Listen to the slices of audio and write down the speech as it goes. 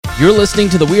You're listening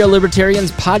to the We Are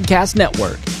Libertarians Podcast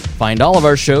Network. Find all of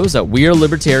our shows at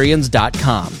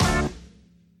wearelibertarians.com.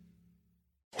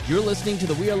 You're listening to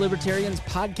the We Are Libertarians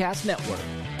Podcast Network.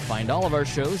 Find all of our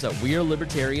shows at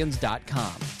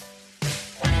wearelibertarians.com.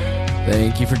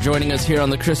 Thank you for joining us here on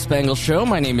the Chris Spangle Show.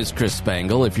 My name is Chris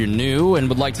Spangle. If you're new and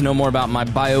would like to know more about my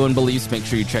bio and beliefs, make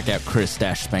sure you check out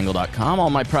chris-spangle.com.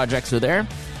 All my projects are there,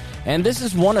 and this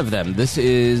is one of them. This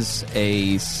is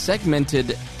a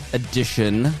segmented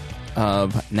edition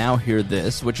of Now Hear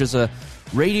This, which is a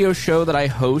radio show that I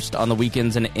host on the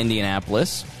weekends in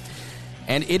Indianapolis,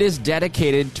 and it is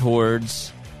dedicated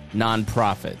towards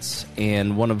nonprofits.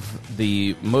 And one of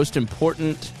the most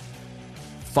important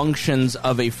functions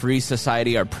of a free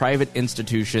society are private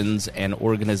institutions and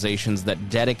organizations that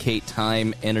dedicate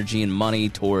time, energy, and money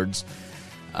towards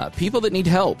people that need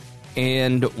help.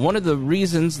 And one of the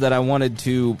reasons that I wanted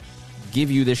to give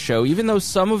you this show, even though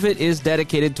some of it is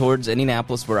dedicated towards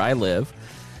Indianapolis where I live,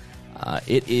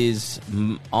 it is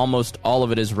almost all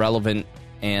of it is relevant,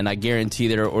 and I guarantee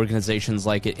there are organizations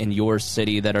like it in your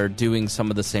city that are doing some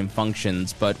of the same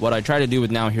functions. But what I try to do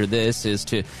with Now Hear This is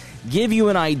to give you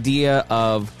an idea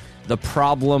of the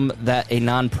problem that a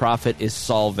nonprofit is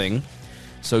solving,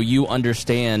 so you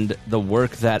understand the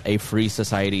work that a free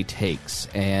society takes.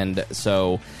 And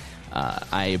so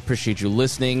I appreciate you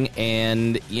listening,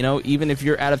 and even if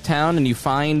you're out of town and you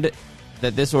find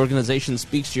that this organization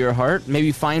speaks to your heart,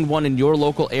 maybe find one in your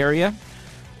local area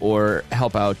or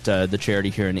help out the charity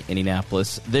here in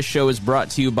Indianapolis. This show is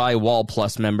brought to you by Wall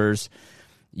Plus members.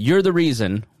 You're the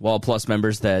reason, Wall Plus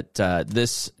members, that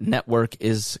this network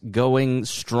is going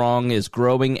strong, is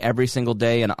growing every single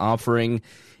day, and offering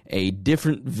a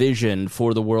different vision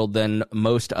for the world than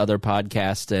most other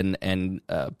podcasts and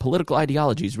political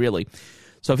ideologies, really.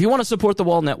 So if you want to support the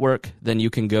Wall Network, then you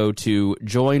can go to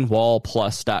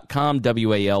joinwallplus.com,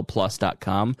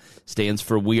 WAL+.com, stands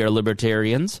for We Are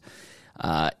Libertarians,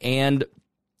 and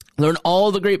learn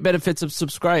all the great benefits of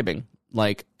subscribing,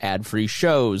 like ad-free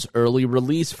shows, early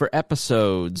release for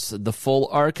episodes, the full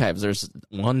archives. There's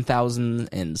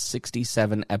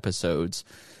 1,067 episodes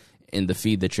in the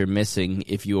feed that you're missing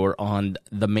if you're on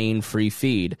the main free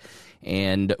feed.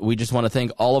 And we just want to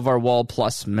thank all of our Wall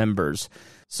Plus members.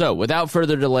 So without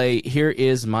further delay, here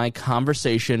is my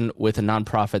conversation with a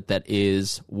nonprofit that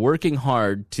is working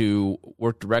hard to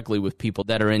work directly with people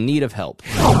that are in need of help.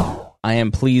 I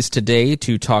am pleased today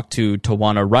to talk to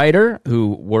Tawana Ryder,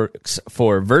 who works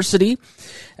for Versity,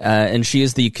 and she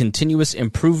is the Continuous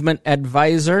Improvement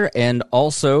Advisor and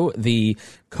also the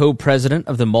co-president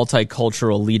of the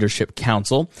Multicultural Leadership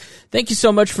Council. Thank you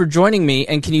so much for joining me,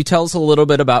 and can you tell us a little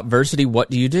bit about Versity? What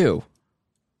do you do?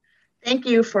 Thank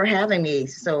you for having me.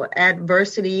 So at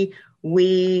Versity,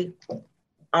 we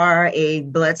are a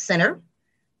blood center,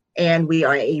 and we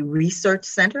are a research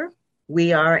center.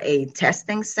 We are a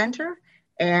testing center,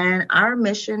 and our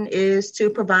mission is to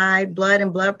provide blood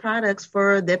and blood products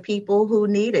for the people who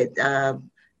need it,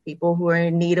 people who are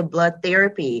in need of blood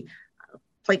therapy,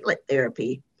 platelet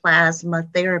therapy, plasma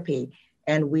therapy.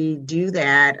 And we do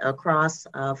that across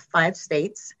 5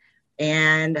 states.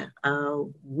 And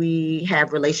we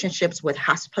have relationships with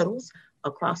hospitals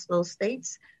across those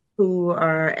states who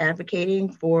are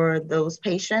advocating for those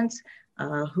patients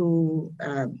who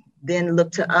then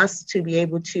look to us to be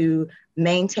able to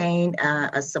maintain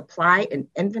a supply and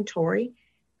inventory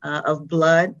of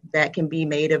blood that can be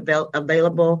made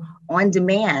available on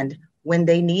demand when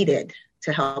they need it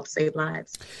to help save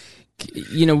lives.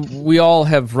 We all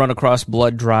have run across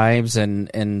blood drives, and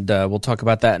we'll talk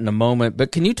about that in a moment.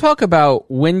 But can you talk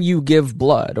about when you give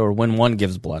blood, or when one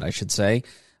gives blood, I should say,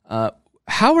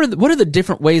 what are the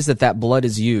different ways that blood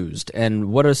is used,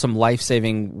 and what are some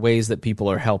life-saving ways that people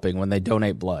are helping when they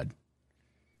donate blood?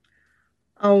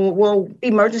 Well,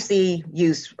 emergency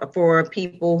use for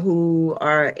people who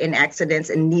are in accidents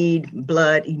and need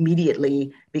blood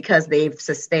immediately because they've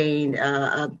sustained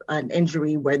an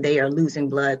injury where they are losing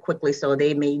blood quickly, so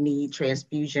they may need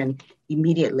transfusion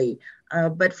immediately.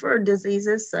 But for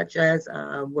diseases such as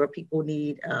where people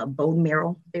need bone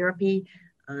marrow therapy,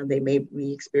 they may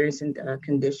be experiencing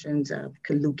conditions of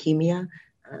leukemia,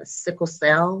 sickle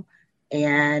cell,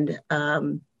 and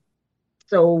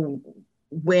so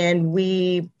when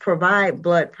we provide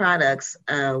blood products,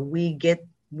 we get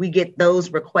those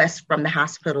requests from the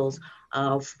hospitals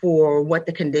for what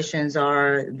the conditions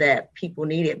are that people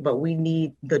need it. But we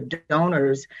need the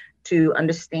donors to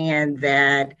understand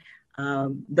that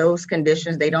those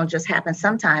conditions, they don't just happen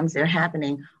sometimes, they're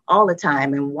happening all the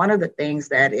time. And one of the things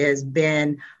that has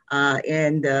been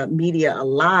in the media a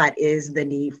lot is the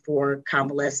need for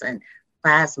convalescent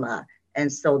plasma.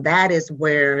 And so that is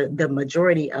where the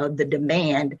majority of the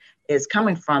demand is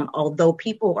coming from, although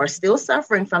people are still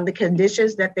suffering from the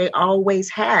conditions that they always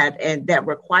had and that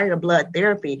require blood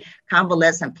therapy.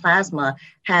 Convalescent plasma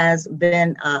has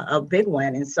been a big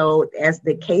one. And so as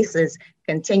the cases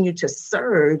continue to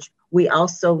surge, we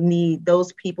also need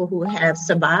those people who have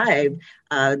survived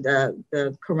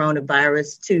the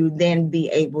coronavirus to then be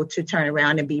able to turn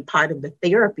around and be part of the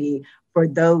therapy for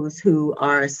those who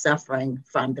are suffering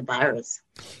from the virus.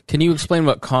 Can you explain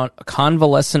what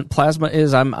convalescent plasma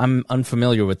is? I'm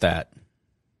unfamiliar with that.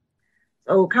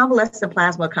 So convalescent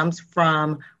plasma comes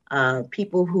from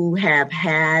people who have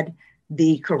had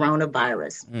the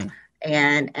coronavirus.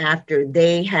 And after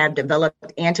they have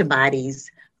developed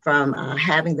antibodies from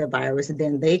having the virus,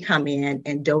 then they come in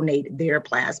and donate their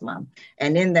plasma.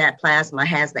 And in that plasma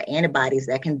has the antibodies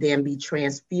that can then be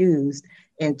transfused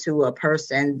into a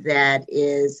person that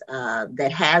is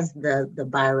that has the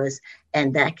virus,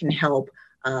 and that can help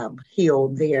heal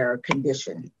their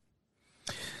condition.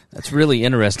 That's really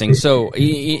interesting. So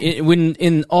when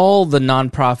in all the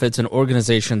nonprofits and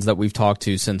organizations that we've talked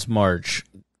to since March,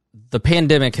 the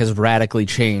pandemic has radically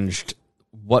changed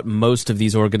what most of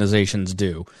these organizations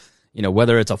do. You know,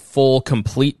 whether it's a full,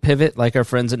 complete pivot like our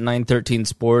friends at 913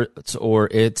 Sports, or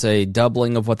it's a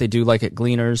doubling of what they do like at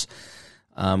Gleaners.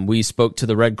 We spoke to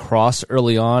the Red Cross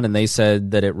early on, and they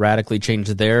said that it radically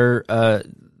changed their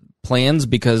plans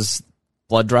because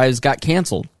blood drives got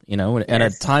canceled, you know, at a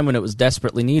time when it was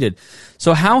desperately needed.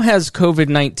 So how has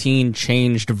COVID-19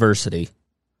 changed Versiti?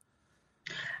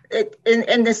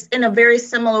 In a very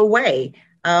similar way,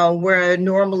 where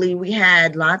normally we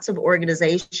had lots of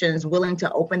organizations willing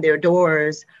to open their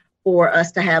doors for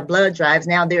us to have blood drives.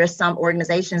 Now there are some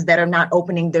organizations that are not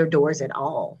opening their doors at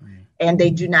all, and they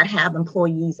do not have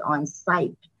employees on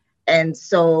site. And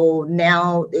so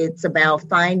now it's about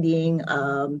finding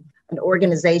an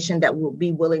organization that will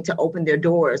be willing to open their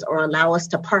doors or allow us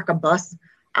to park a bus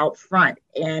out front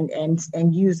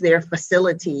and use their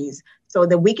facilities so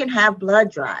that we can have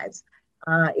blood drives.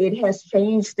 It has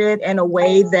changed it in a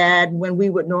way that when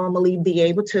we would normally be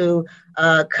able to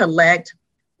collect,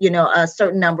 a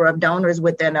certain number of donors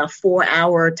within a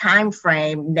 4-hour time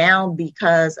frame, now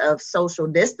because of social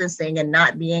distancing and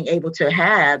not being able to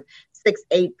have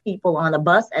 6-8 people on a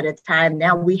bus at a time,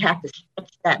 now we have to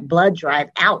stretch that blood drive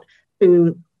out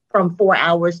from 4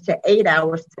 hours to 8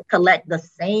 hours to collect the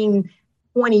same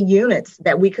 20 units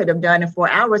that we could have done in 4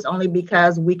 hours, only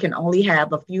because we can only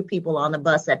have a few people on the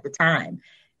bus at the time.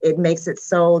 It makes it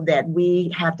so that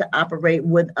we have to operate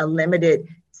with a limited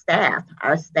staff.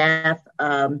 Our staff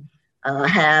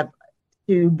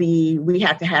we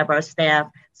have to have our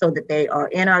staff so that they are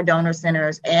in our donor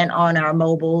centers and on our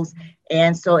mobiles.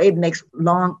 And so it makes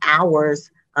long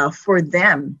hours for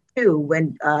them too,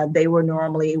 when they were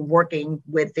normally working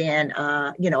within,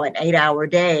 an 8-hour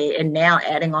day, and now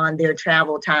adding on their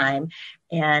travel time.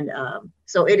 And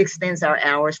so it extends our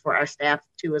hours for our staff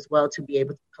too, as well, to be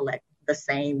able to collect the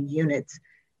same units.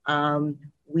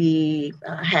 We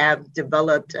have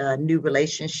developed new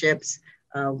relationships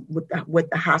with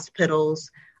the hospitals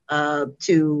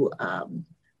to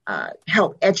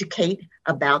help educate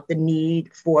about the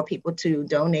need for people to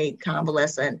donate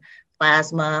convalescent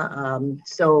plasma,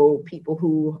 so people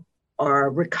who are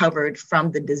recovered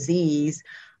from the disease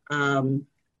know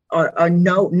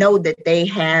that they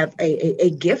have a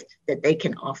gift that they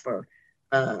can offer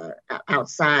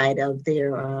outside of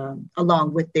their,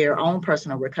 along with their own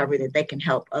personal recovery, that they can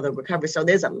help other recover. So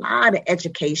there's a lot of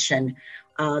education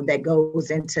that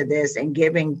goes into this, and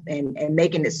giving and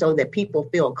making it so that people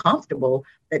feel comfortable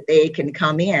that they can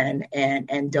come in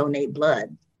and donate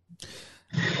blood.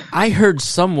 I heard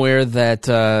somewhere that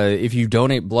if you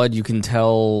donate blood, you can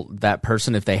tell that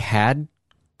person if they had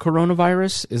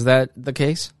coronavirus. Is that the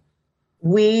case?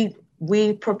 We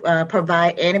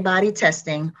provide antibody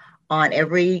testing on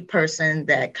every person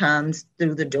that comes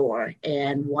through the door.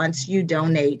 And once you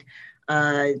donate,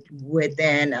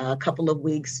 within a couple of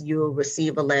weeks, you'll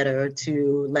receive a letter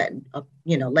to let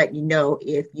you know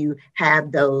if you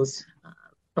have those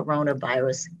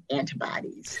coronavirus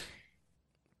antibodies.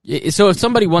 So if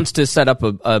somebody wants to set up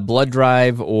a blood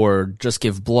drive or just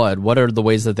give blood, what are the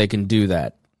ways that they can do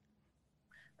that?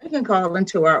 You can call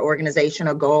into our organization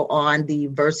or go on the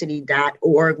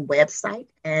versiti.org website,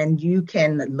 and you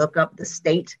can look up the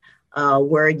state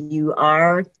where you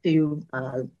are to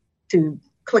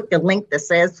click the link that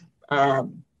says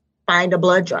find a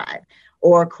blood drive.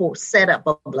 or set up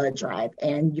a blood drive.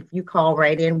 And if you call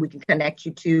right in, we can connect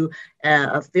you to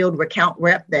a field recount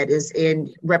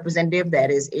representative that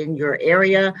is in your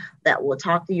area that will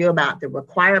talk to you about the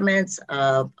requirements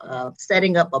of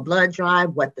setting up a blood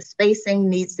drive, what the spacing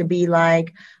needs to be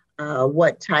like,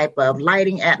 what type of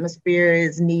lighting atmosphere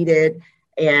is needed.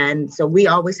 And so we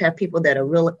always have people that are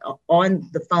really on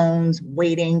the phones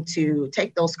waiting to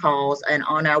take those calls. And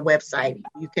on our website,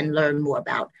 you can learn more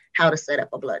about how to set up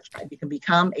a blood drive. You can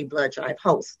become a blood drive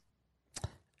host.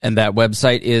 And that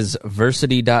website is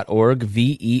versiti.org,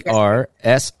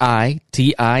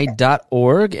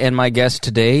 VERSITI.org. And my guest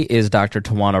today is Dr.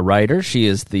 Tawana Ryder. She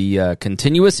is the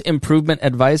Continuous Improvement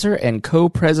Advisor and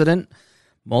co-president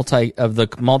of the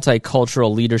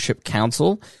Multicultural Leadership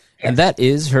Council. And that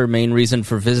is her main reason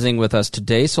for visiting with us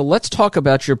today. So let's talk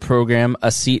about your program, A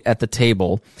Seat at the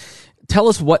Table. Tell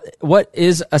us what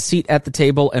is A Seat at the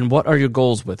Table and what are your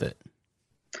goals with it?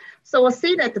 So A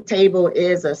Seat at the Table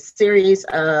is a series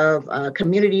of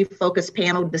community-focused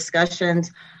panel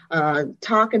discussions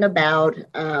talking about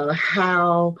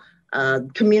how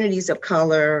communities of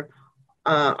color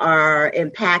are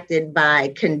impacted by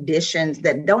conditions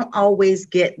that don't always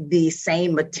get the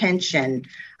same attention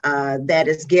that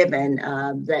is given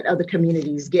that other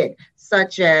communities get,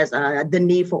 such as the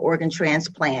need for organ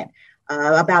transplant,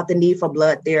 about the need for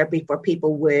blood therapy for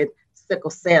people with sickle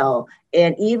cell,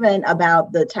 and even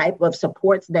about the type of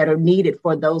supports that are needed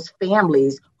for those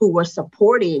families who are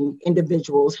supporting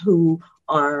individuals who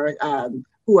are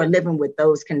living with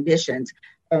those conditions.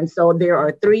 And so there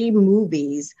are 3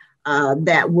 movies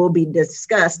that will be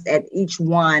discussed at each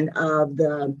one of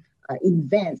the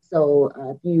events. So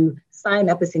if you sign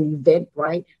up as an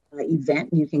Eventbrite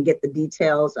event, you can get the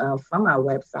details from our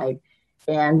website.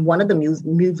 And one of the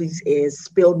movies is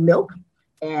Spilled Milk,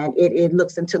 and it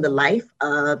looks into the life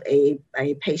of a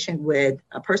person with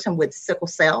sickle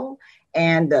cell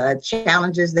and the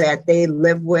challenges that they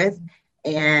live with,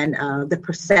 and the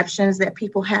perceptions that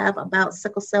people have about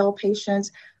sickle cell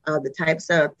patients, the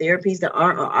types of therapies that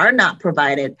are or are not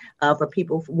provided for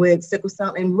people with sickle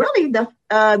cell, and really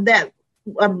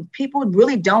people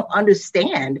really don't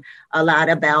understand a lot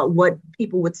about what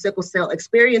people with sickle cell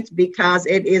experience, because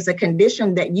it is a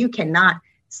condition that you cannot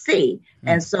see.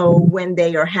 And so when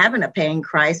they are having a pain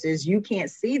crisis, you can't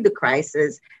see the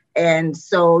crisis. And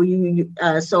so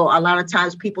so a lot of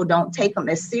times people don't take them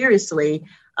as seriously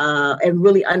and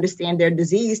really understand their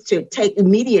disease to take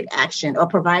immediate action or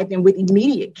provide them with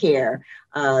immediate care.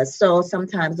 So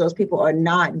sometimes those people are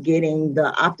not getting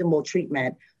the optimal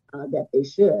treatment that they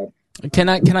should. Can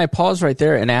I pause right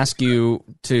there and ask you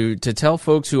to tell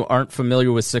folks who aren't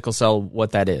familiar with sickle cell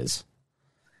what that is?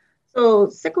 So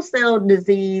sickle cell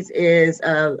disease is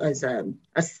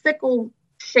a sickle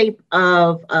shape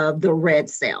of the red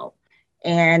cell.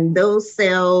 And those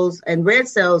cells and red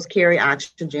cells carry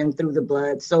oxygen through the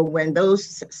blood. So when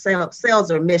those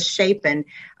cells are misshapen,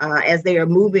 as they are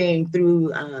moving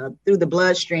through the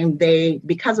bloodstream,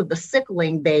 because of the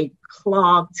sickling, they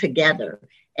clog together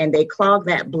and they clog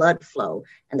that blood flow.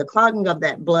 And the clogging of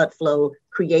that blood flow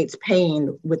creates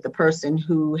pain with the person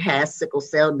who has sickle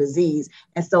cell disease.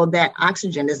 And so that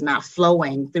oxygen is not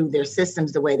flowing through their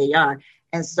systems the way they are.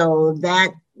 And so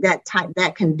that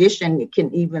condition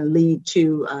can even lead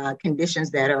to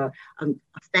conditions that are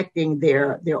affecting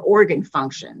their organ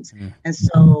functions. And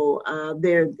so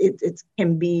it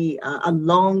can be a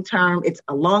long-term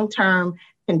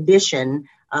condition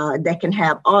that can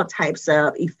have all types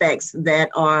of effects that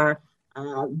are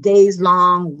days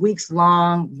long, weeks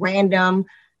long, random,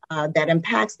 that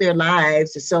impacts their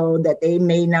lives, so that they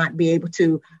may not be able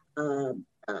to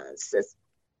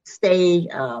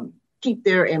keep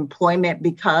their employment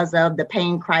because of the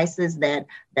pain crisis that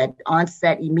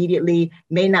onset immediately,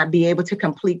 may not be able to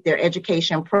complete their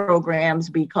education programs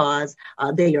because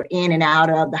they are in and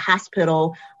out of the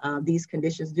hospital. These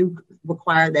conditions do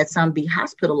require that some be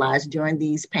hospitalized during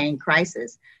these pain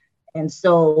crises. And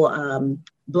so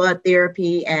blood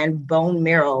therapy and bone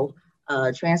marrow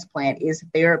transplant is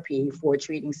therapy for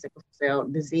treating sickle cell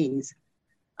disease.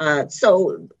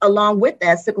 So along with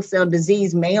that, sickle cell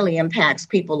disease mainly impacts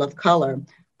people of color.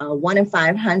 1 in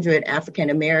 500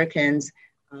 African Americans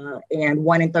and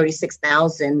 1 in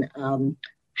 36,000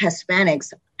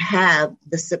 Hispanics have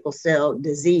the sickle cell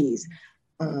disease.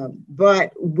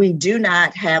 But we do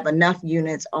not have enough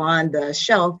units on the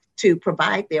shelf to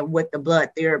provide them with the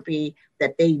blood therapy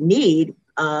that they need.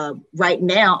 Right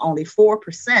now, only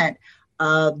 4%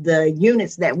 of the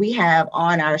units that we have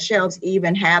on our shelves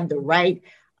even have the right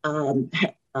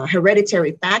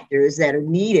hereditary factors that are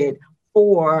needed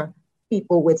for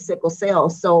people with sickle cell.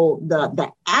 So the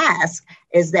ask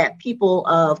is that people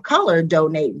of color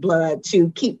donate blood to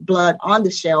keep blood on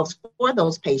the shelves for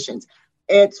those patients.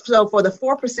 It's so for the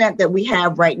 4% that we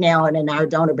have right now and in our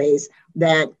donor base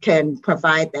that can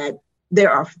provide that,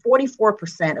 there are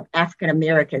 44% of African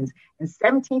Americans and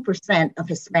 17% of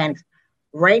Hispanics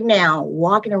right now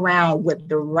walking around with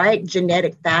the right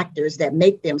genetic factors that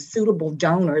make them suitable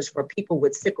donors for people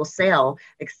with sickle cell,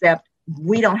 except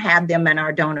we don't have them in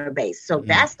our donor base. So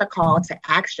that's the call to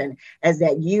action, is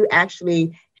that you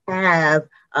actually have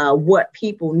what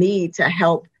people need to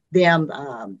help them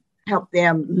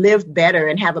live better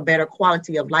and have a better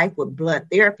quality of life with blood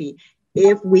therapy.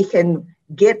 If we can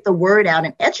get the word out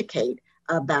and educate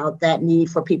about that need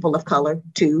for people of color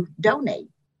to donate.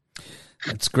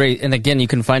 That's great. And again, you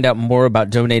can find out more about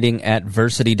donating at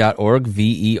versiti.org,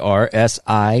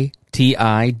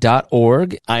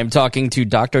 VERSITI.org. I'm talking to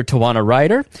Dr. Tawana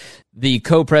Ryder, the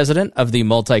co-president of the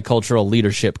Multicultural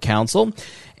Leadership Council.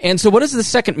 And so what is the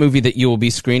second movie that you will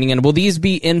be screening? And will these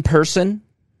be in person?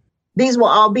 These will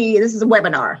all be, this is a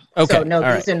webinar. Okay. So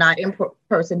no, these are not in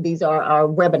person. These are our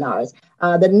webinars.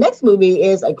 The next movie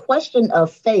is A Question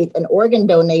of Faith, an organ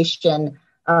donation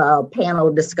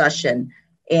panel discussion.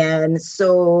 And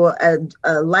so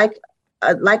like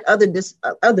other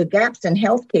gaps in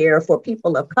healthcare for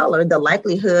people of color, the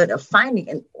likelihood of finding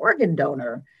an organ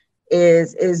donor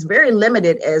is very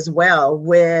limited as well.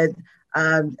 With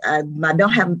I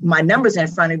don't have my numbers in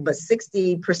front of me, but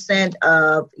 60%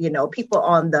 of people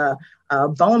on the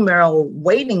bone marrow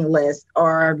waiting list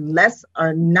are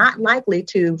not likely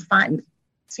to find.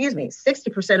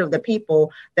 60% of the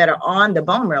people that are on the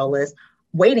bone marrow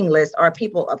waiting list are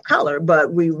people of color,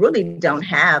 but we really don't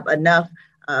have enough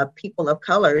people of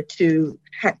color to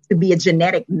be a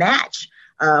genetic match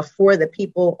for the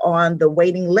people on the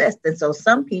waiting list. And so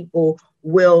some people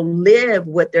will live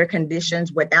with their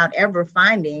conditions without ever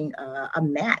finding a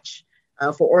match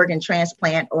for organ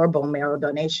transplant or bone marrow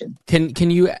donation. Can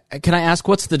I ask,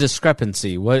 what's the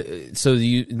discrepancy?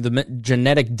 The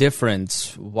genetic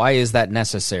difference, why is that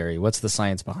necessary? What's the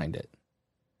science behind it?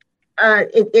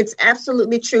 It's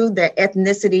absolutely true that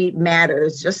ethnicity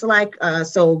matters. Just like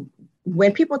so,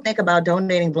 when people think about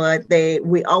donating blood,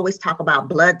 we always talk about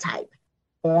blood type,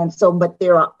 and so, but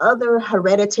there are other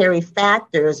hereditary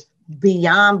factors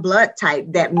beyond blood type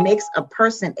that makes a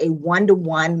person a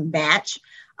one-to-one match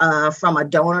from a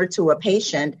donor to a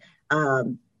patient.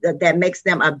 That makes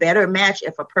them a better match.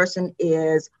 If a person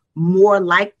is more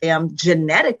like them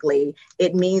genetically,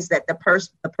 it means that the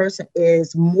person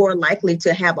is more likely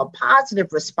to have a positive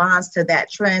response to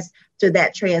that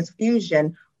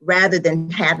transfusion rather than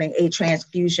having a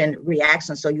transfusion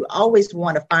reaction. So you always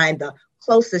want to find the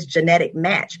closest genetic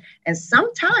match. And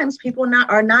sometimes people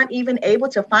are not even able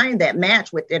to find that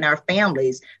match within our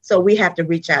families. So we have to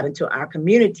reach out into our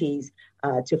communities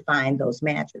to find those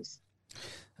matches.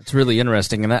 It's really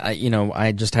interesting. And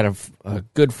I just had a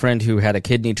good friend who had a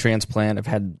kidney transplant. I've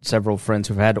had several friends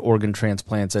who've had organ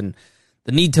transplants, and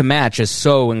the need to match is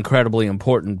so incredibly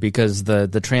important because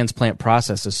the transplant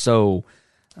process is so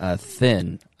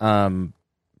thin.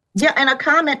 Yeah, and a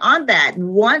comment on that.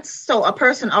 So a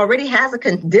person already has a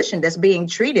condition that's being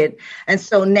treated, and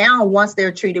so now once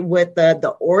they're treated with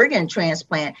the organ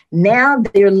transplant, now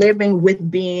they're living with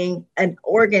being an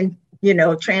organ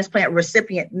transplant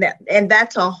recipient. And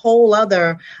that's a whole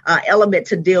other element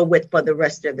to deal with for the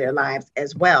rest of their lives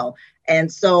as well.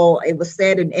 And so it was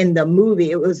said in the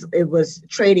movie, it was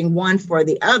trading one for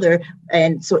the other.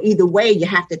 And so either way, you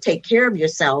have to take care of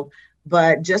yourself.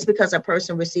 But just because a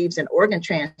person receives an organ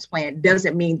transplant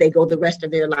doesn't mean they go the rest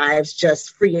of their lives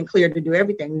just free and clear to do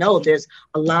everything. No, there's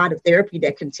a lot of therapy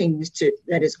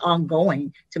that is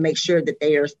ongoing to make sure that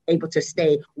they are able to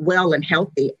stay well and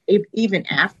healthy even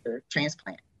after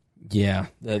transplant. Yeah,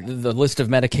 the list of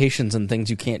medications and things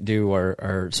you can't do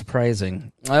are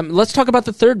surprising. Let's talk about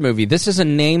the third movie. This is a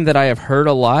name that I have heard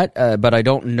a lot, but I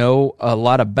don't know a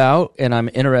lot about, and I'm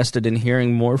interested in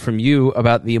hearing more from you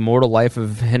about The Immortal Life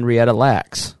of Henrietta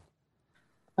Lacks.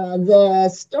 The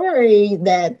story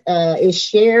that is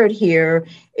shared here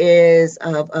is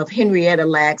of Henrietta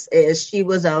Lacks. She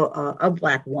was a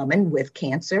Black woman with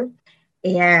cancer,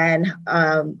 and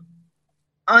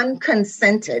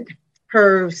unconsented.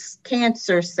 Her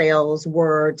cancer cells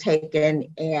were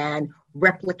taken and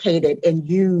replicated and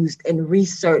used in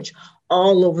research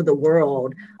all over the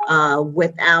world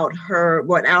without her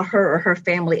or her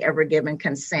family ever giving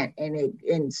consent.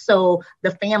 And so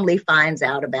the family finds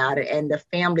out about it, and the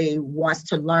family wants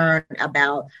to learn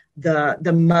about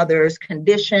the mother's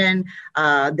condition.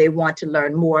 They want to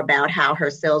learn more about how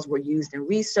her cells were used in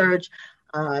research.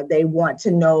 They want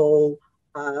to know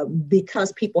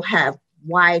because people have,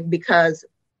 why? Because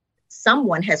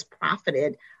someone has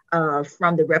profited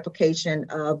from the replication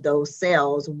of those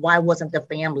cells. Why wasn't the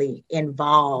family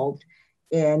involved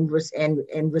in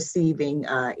receiving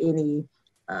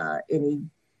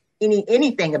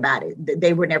anything about it?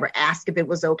 They were never asked if it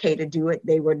was okay to do it.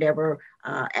 They were never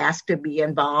asked to be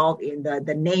involved in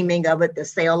the naming of it, the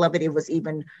sale of it. It was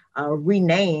even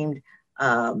renamed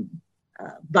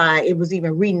it was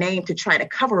even renamed to try to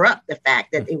cover up the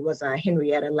fact that it was a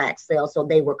Henrietta Lacks cell. So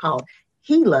they were called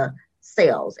HeLa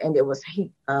cells, and it was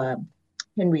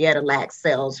Henrietta Lacks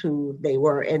cells who they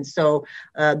were. And so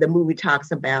the movie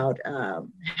talks about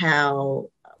how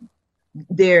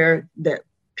there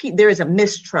is a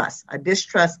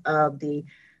distrust of the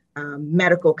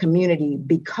medical community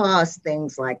because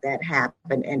things like that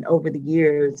happen. And over the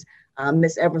years,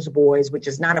 Miss Evers Boys, which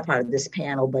is not a part of this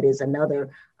panel, but is another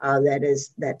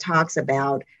that talks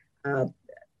about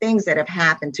things that have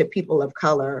happened to people of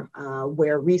color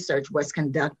where research was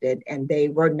conducted and they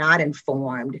were not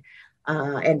informed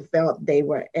and felt they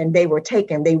were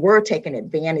taken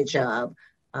advantage of.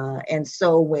 And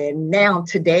so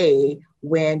today,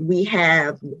 when we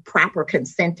have proper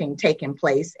consenting taking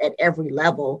place at every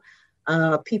level,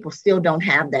 people still don't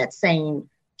have that same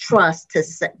trust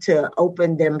to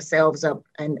open themselves up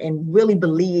and really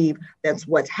believe that's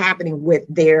what's happening with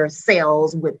their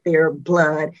cells, with their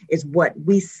blood, is what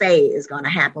we say is going to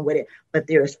happen with it. But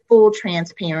there's full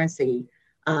transparency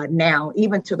now,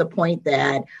 even to the point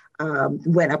that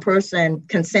when a person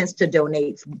consents to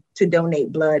donate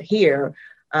blood here,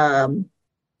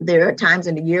 there are times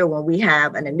in the year when we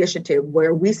have an initiative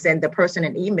where we send the person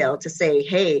an email to say,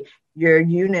 hey, your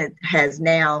unit has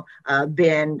now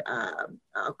been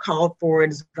called for.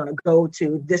 It's going to go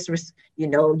to this, you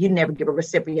never give a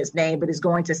recipient's name, but it's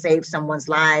going to save someone's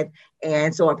life.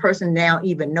 And so a person now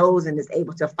even knows and is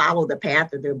able to follow the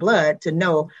path of their blood to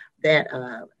know that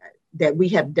that we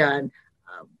have done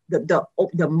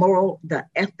the moral, the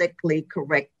ethically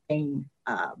correct thing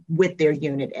with their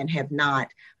unit and have not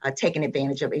taken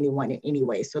advantage of anyone in any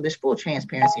way. So there's full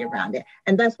transparency around it.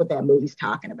 And that's what that movie's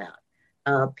talking about.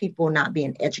 People not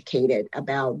being educated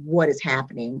about what is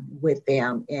happening with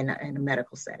them in a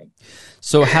medical setting.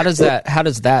 So how does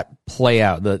that play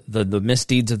out? The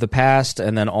misdeeds of the past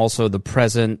and then also the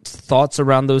present thoughts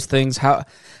around those things. How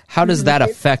does that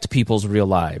affect people's real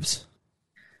lives?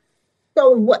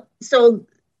 So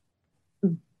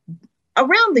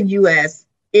around the U.S.,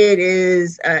 it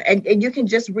is, and you can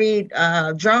just read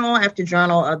journal after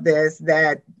journal of this,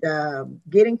 that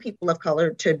getting people of color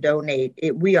to donate,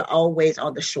 we are always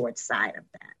on the short side of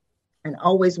that and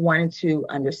always wanting to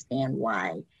understand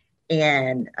why.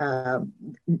 And there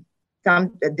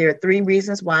are three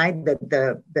reasons why: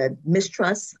 the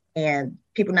mistrust and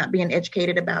people not being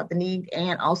educated about the need,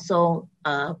 and also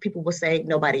people will say,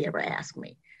 nobody ever asked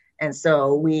me. And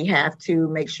so we have to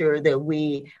make sure that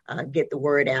we get the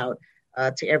word out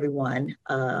to everyone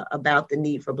about the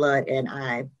need for blood. And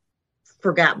I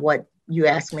forgot what you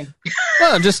asked me.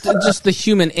 Well, just the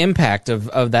human impact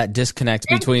of that disconnect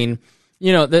between,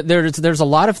 there's a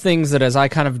lot of things that as I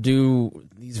kind of do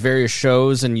these various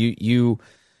shows, and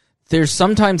there's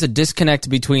sometimes a disconnect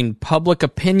between public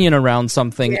opinion around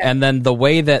something and then the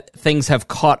way that things have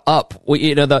caught up.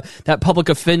 That public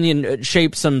opinion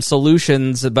shapes some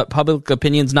solutions, but public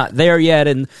opinion's not there yet.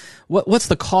 And what's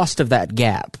the cost of that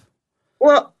gap?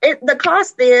 Well, the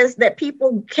cost is that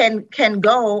people can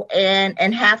go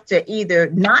and have to either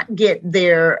not get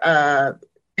their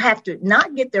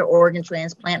organ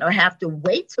transplant, or have to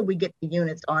wait till we get the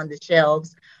units on the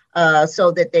shelves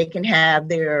so that they can have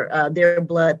their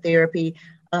blood therapy,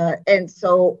 and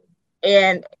so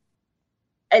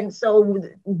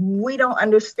we don't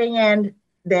understand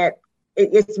that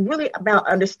it's really about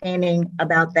understanding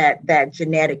about that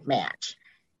genetic match.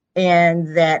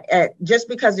 And that just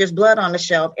because there's blood on the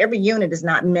shelf, every unit is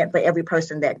not meant for every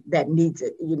person that needs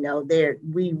it. We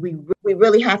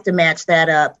really have to match that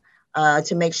up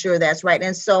to make sure that's right.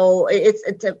 And so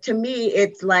to me,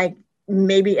 it's like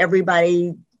maybe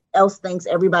everybody else thinks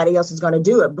everybody else is going to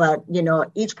do it, but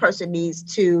each person needs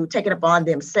to take it upon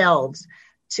themselves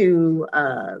to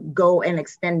go and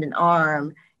extend an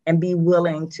arm and be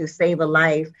willing to save a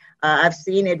life. I've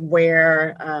seen it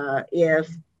where if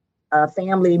a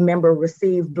family member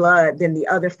received blood, then the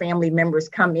other family members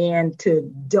come in to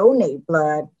donate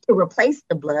blood to replace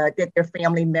the blood that their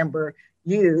family member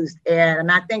used. And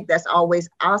I think that's always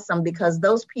awesome, because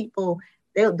those people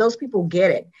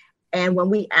get it. And when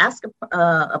we ask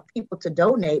people to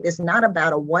donate, it's not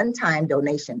about a one-time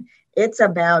donation. It's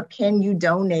about, can you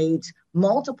donate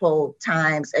multiple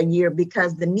times a year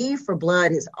because the need for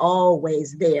blood is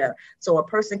always there. So a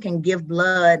person can give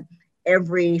blood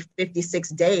every 56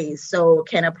 days. So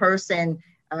can a person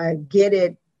get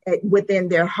it within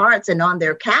their hearts and on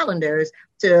their calendars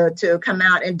to come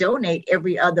out and donate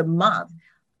every other month?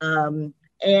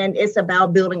 And it's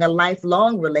about building a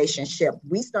lifelong relationship.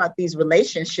 We start these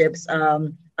relationships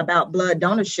about blood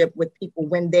donorship with people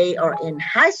when they are in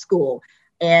high school.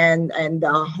 And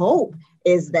the hope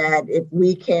is that if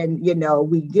we can,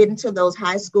 we get into those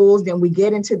high schools, then we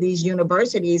get into these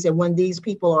universities. And when these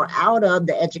people are out of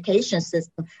the education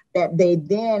system, that they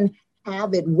then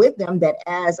have it with them that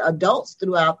as adults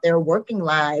throughout their working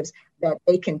lives, that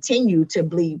they continue to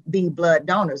be blood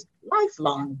donors,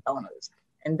 lifelong donors.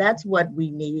 And that's what we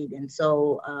need. And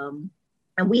so,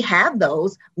 and we have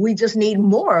those, we just need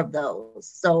more of those.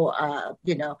 So,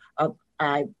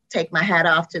 I take my hat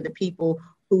off to the people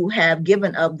who have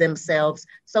given of themselves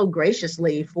so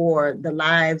graciously for the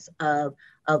lives of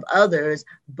others,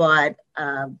 but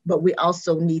we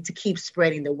also need to keep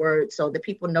spreading the word so that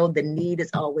people know the need is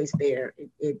always there.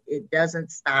 It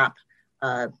doesn't stop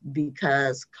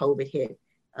because COVID hit.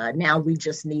 Now we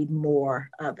just need more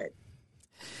of it.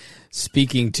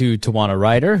 Speaking to Tawana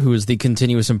Ryder, who is the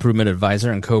Continuous Improvement Advisor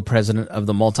and co-president of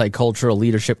the Multicultural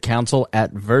Leadership Council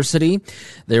at Versiti.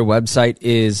 Their website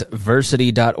is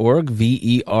versiti.org,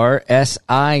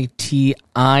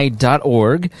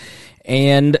 VERSITI.org.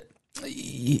 And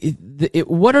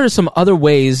what are some other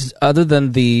ways, other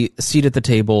than the Seat at the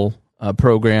Table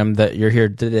program that you're here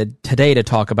today to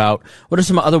talk about, what are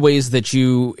some other ways that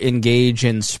you engage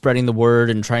in spreading the word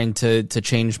and trying to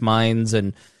change minds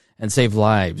and save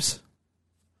lives?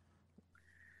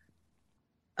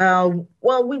 Well,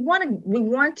 we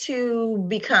want to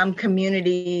become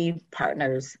community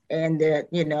partners, and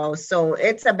so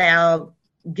it's about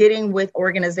getting with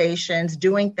organizations,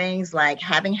 doing things like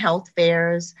having health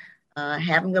fairs,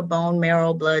 having a bone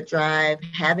marrow blood drive,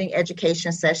 having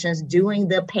education sessions, doing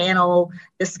the panel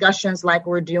discussions like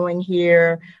we're doing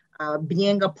here,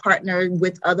 being a partner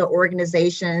with other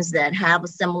organizations that have a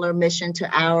similar mission to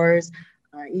ours.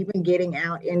 Even getting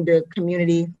out in the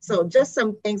community. So just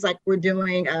some things like we're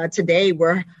doing today.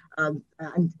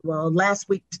 Last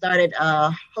week we started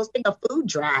hosting a food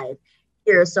drive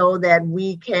here so that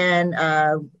we can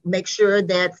make sure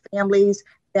that families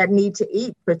that need to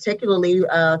eat, particularly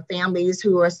families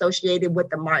who are associated with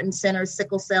the Martin Center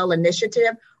Sickle Cell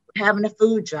Initiative, we're having a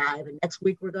food drive. And next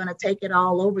week we're going to take it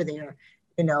all over there.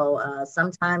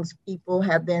 Sometimes people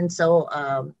have been so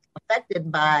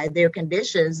affected by their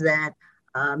conditions that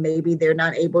maybe they're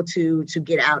not able to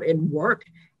get out and work.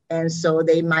 And so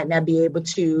they might not be able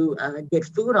to get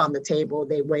food on the table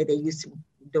the way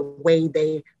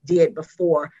they did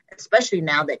before, especially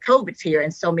now that COVID's here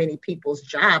and so many people's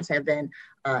jobs have been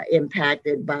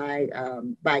impacted by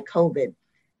COVID.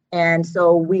 And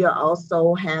so we are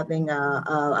also having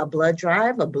a blood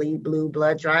drive, a Bleed Blue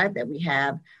blood drive that we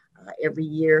have every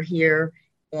year here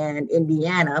in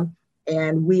Indiana.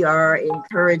 And we are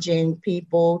encouraging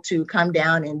people to come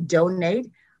down and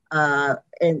donate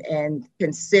and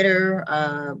consider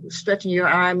stretching your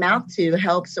arm out to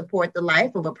help support the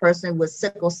life of a person with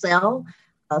sickle cell.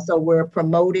 So we're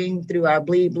promoting through our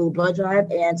Bleed Blue blood drive.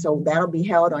 And so that'll be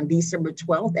held on December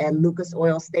 12th at Lucas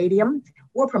Oil Stadium.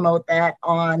 We'll promote that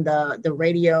on the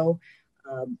radio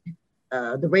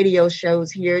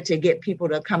shows here to get people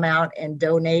to come out and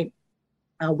donate.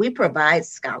 We provide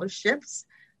scholarships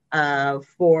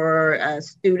for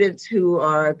students who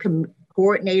are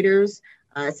coordinators.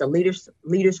 It's a Leaders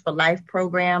for Life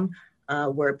program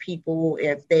where people,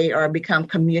 if they are become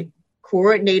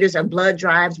coordinators of blood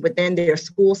drives within their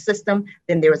school system,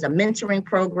 then there is a mentoring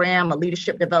program, a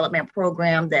leadership development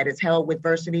program that is held with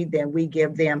Versiti. Then we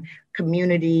give them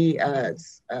community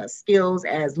skills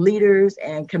as leaders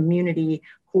and community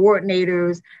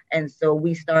coordinators. And so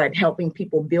we start helping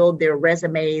people build their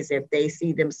resumes if they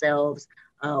see themselves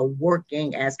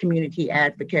working as community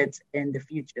advocates in the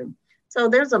future. So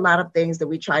there's a lot of things that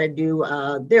we try to do.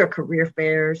 There are career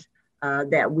fairs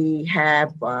that we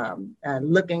have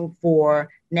looking for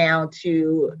now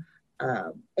to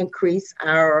increase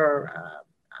our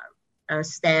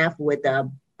staff with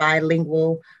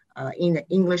bilingual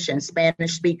English and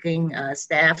Spanish speaking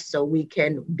staff so we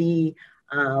can be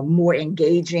more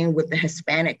engaging with the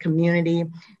Hispanic community.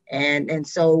 And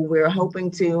so we're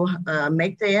hoping to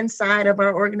make the inside of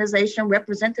our organization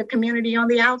represent the community on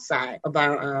the outside of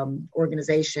our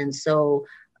organization. So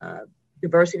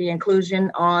diversity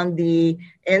inclusion on the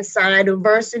inside of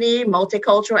Versiti,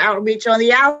 multicultural outreach on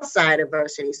the outside of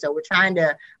Versiti. So we're trying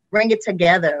to bring it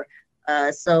together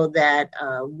so that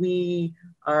we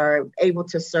are able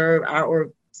to serve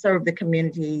the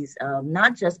communities,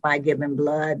 not just by giving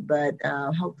blood, but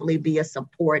hopefully be a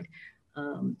support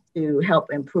to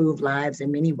help improve lives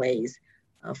in many ways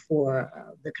for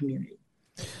the community.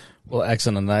 Well,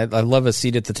 excellent. I love A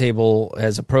Seat at the Table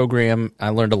as a program. I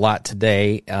learned a lot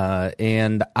today.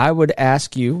 And I would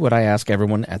ask you what I ask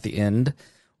everyone at the end.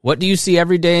 What do you see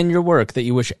every day in your work that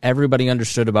you wish everybody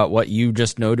understood about what you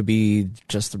just know to be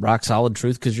just the rock solid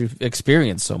truth because you've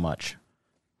experienced so much?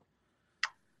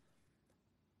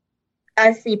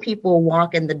 I see people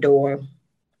walk in the door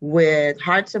with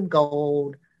hearts of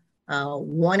gold,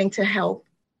 wanting to help,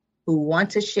 who want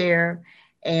to share,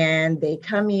 and they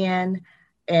come in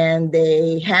and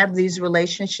they have these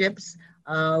relationships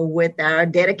with our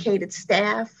dedicated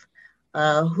staff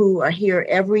who are here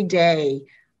every day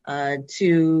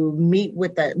to meet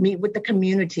with the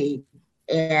community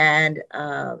and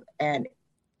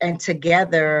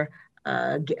together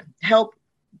help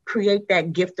create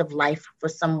that gift of life for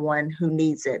someone who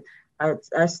needs it.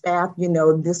 Our staff,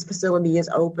 this facility is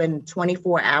open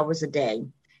 24 hours a day.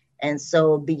 And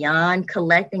so beyond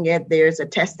collecting it, there's a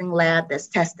testing lab that's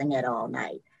testing it all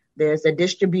night. There's a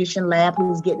distribution lab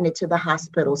who's getting it to the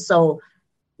hospital. So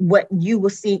what you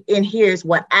will see in here is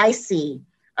what I see,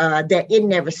 that it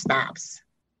never stops.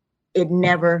 It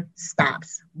never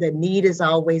stops. The need is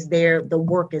always there. The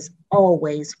work is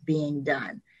always being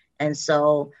done. And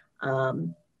so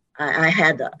I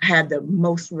had the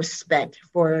most respect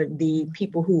for the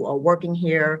people who are working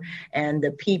here and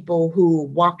the people who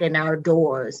walk in our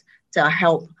doors to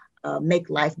help make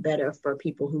life better for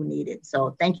people who need it.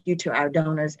 So thank you to our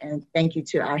donors and thank you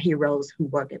to our heroes who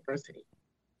work at Versiti.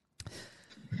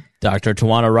 Dr.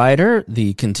 Tawana Ryder,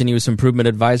 the Continuous Improvement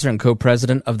Advisor and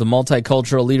Co-President of the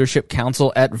Multicultural Leadership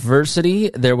Council at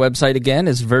Versiti. Their website, again,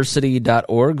 is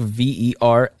versiti.org, VERSITI.org.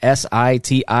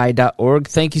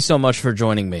 Thank you so much for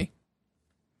joining me.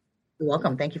 You're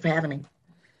welcome. Thank you for having me.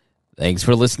 Thanks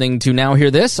for listening to Now Hear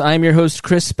This. I'm your host,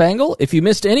 Chris Spangle. If you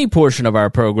missed any portion of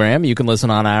our program, you can listen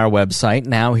on our website,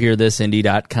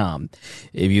 nowhearthisindy.com.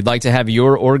 If you'd like to have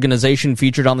your organization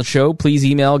featured on the show, please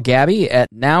email Gabby at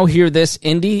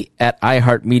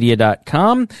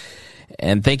nowhearthisindy@iheartmedia.com.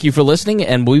 And thank you for listening,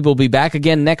 and we will be back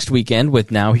again next weekend with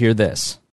Now Hear This.